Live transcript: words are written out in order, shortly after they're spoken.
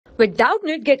With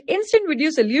Doubtnut, get instant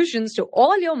video solutions to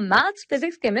all your maths,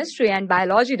 physics, chemistry, and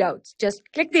biology doubts. Just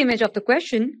click the image of the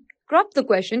question, crop the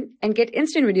question, and get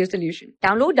instant video solution.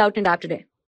 Download Doubtnut app today.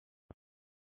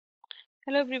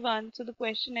 Hello everyone. So the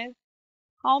question is,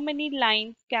 how many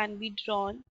lines can be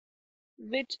drawn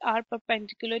which are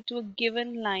perpendicular to a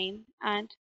given line and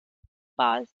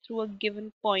pass through a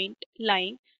given point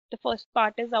line? The first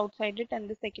part is outside it and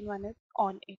the second one is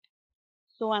on it.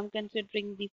 So I'm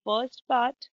considering the first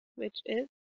part, which is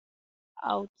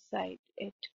outside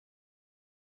it.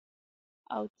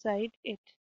 Outside it.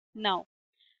 Now,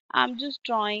 I'm just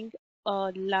drawing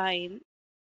a line.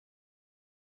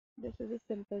 This is a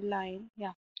simple line.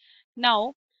 Yeah.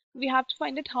 Now, we have to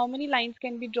find out how many lines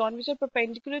can be drawn which are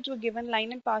perpendicular to a given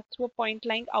line and pass through a point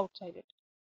lying outside it.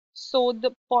 So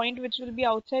the point which will be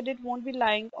outside it won't be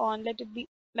lying on, let it be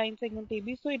line segment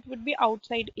AB, so it would be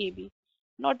outside AB,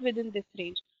 not within this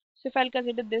range. So if I'll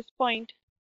consider this point,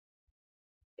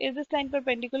 is this line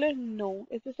perpendicular? No.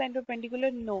 Is this line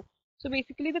perpendicular? No. So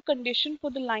basically the condition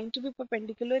for the line to be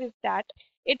perpendicular is that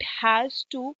it has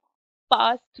to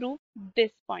pass through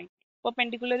this point.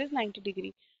 Perpendicular is 90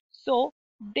 degree. So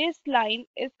this line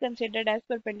is considered as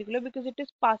perpendicular because it is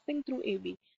passing through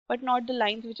AB, but not the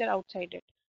lines which are outside it.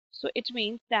 So it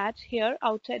means that here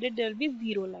outside it there will be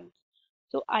 0 lines.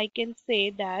 So I can say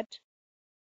that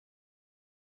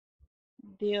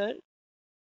there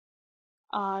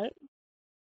are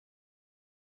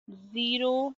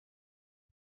 0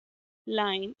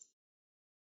 lines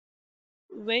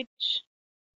which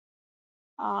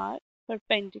are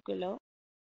perpendicular,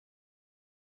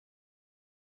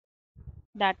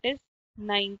 that is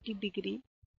 90 degree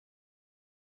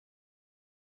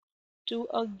to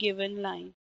a given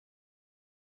line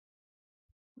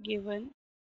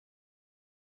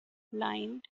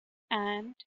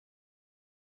and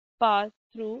pass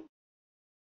through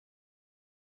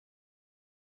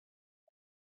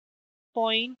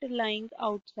point lying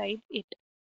outside it.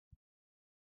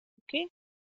 Okay,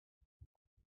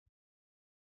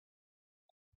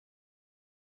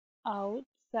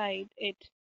 outside it.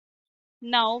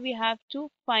 Now we have to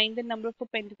find the number of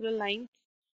perpendicular lines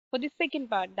for the second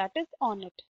part, that is on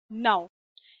it. Now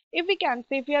if we can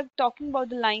say, if we are talking about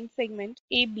the line segment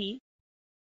AB,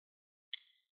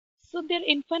 so there are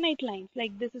infinite lines,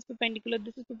 like this is perpendicular,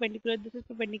 this is perpendicular, this is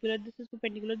perpendicular, this is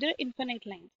perpendicular. There are infinite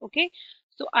lines. Okay,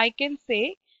 so I can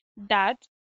say that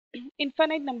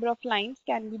infinite number of lines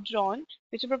can be drawn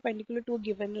which are perpendicular to a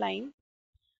given line,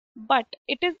 but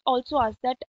it is also asked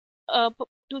that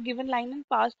to a given line and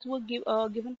pass through a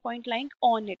given point lying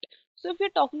on it. So if we're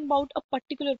talking about a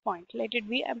particular point, let it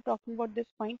be, I'm talking about this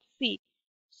point C.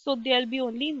 So there'll be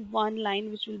only one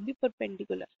line which will be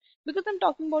perpendicular because I'm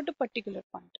talking about a particular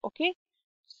point. Okay,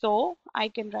 so I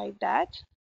can write that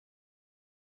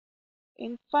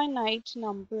infinite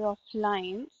number of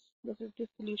lines, this is the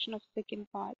solution of second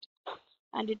part,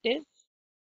 and it is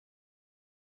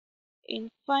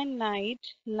infinite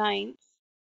lines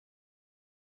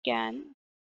can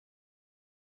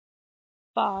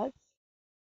pass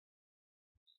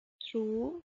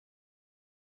through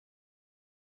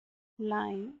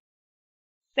line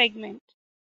segment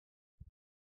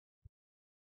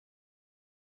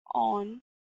on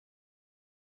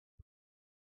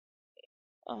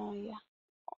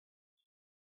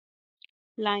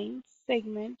line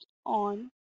segment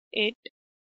on it,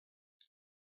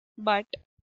 but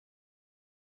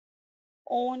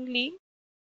only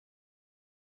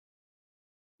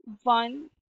one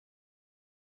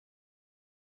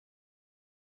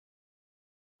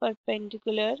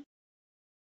perpendicular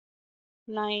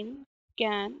line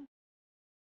can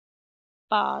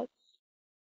pass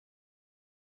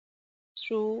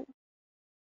through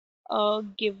a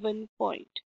given point.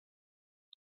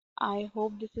 I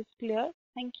hope this is clear.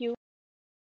 Thank you.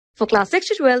 For class 6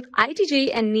 to 12, IIT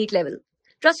JEE and NEET level.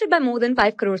 Trusted by more than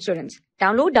 5 crore students.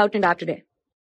 Download Doubtnut app today.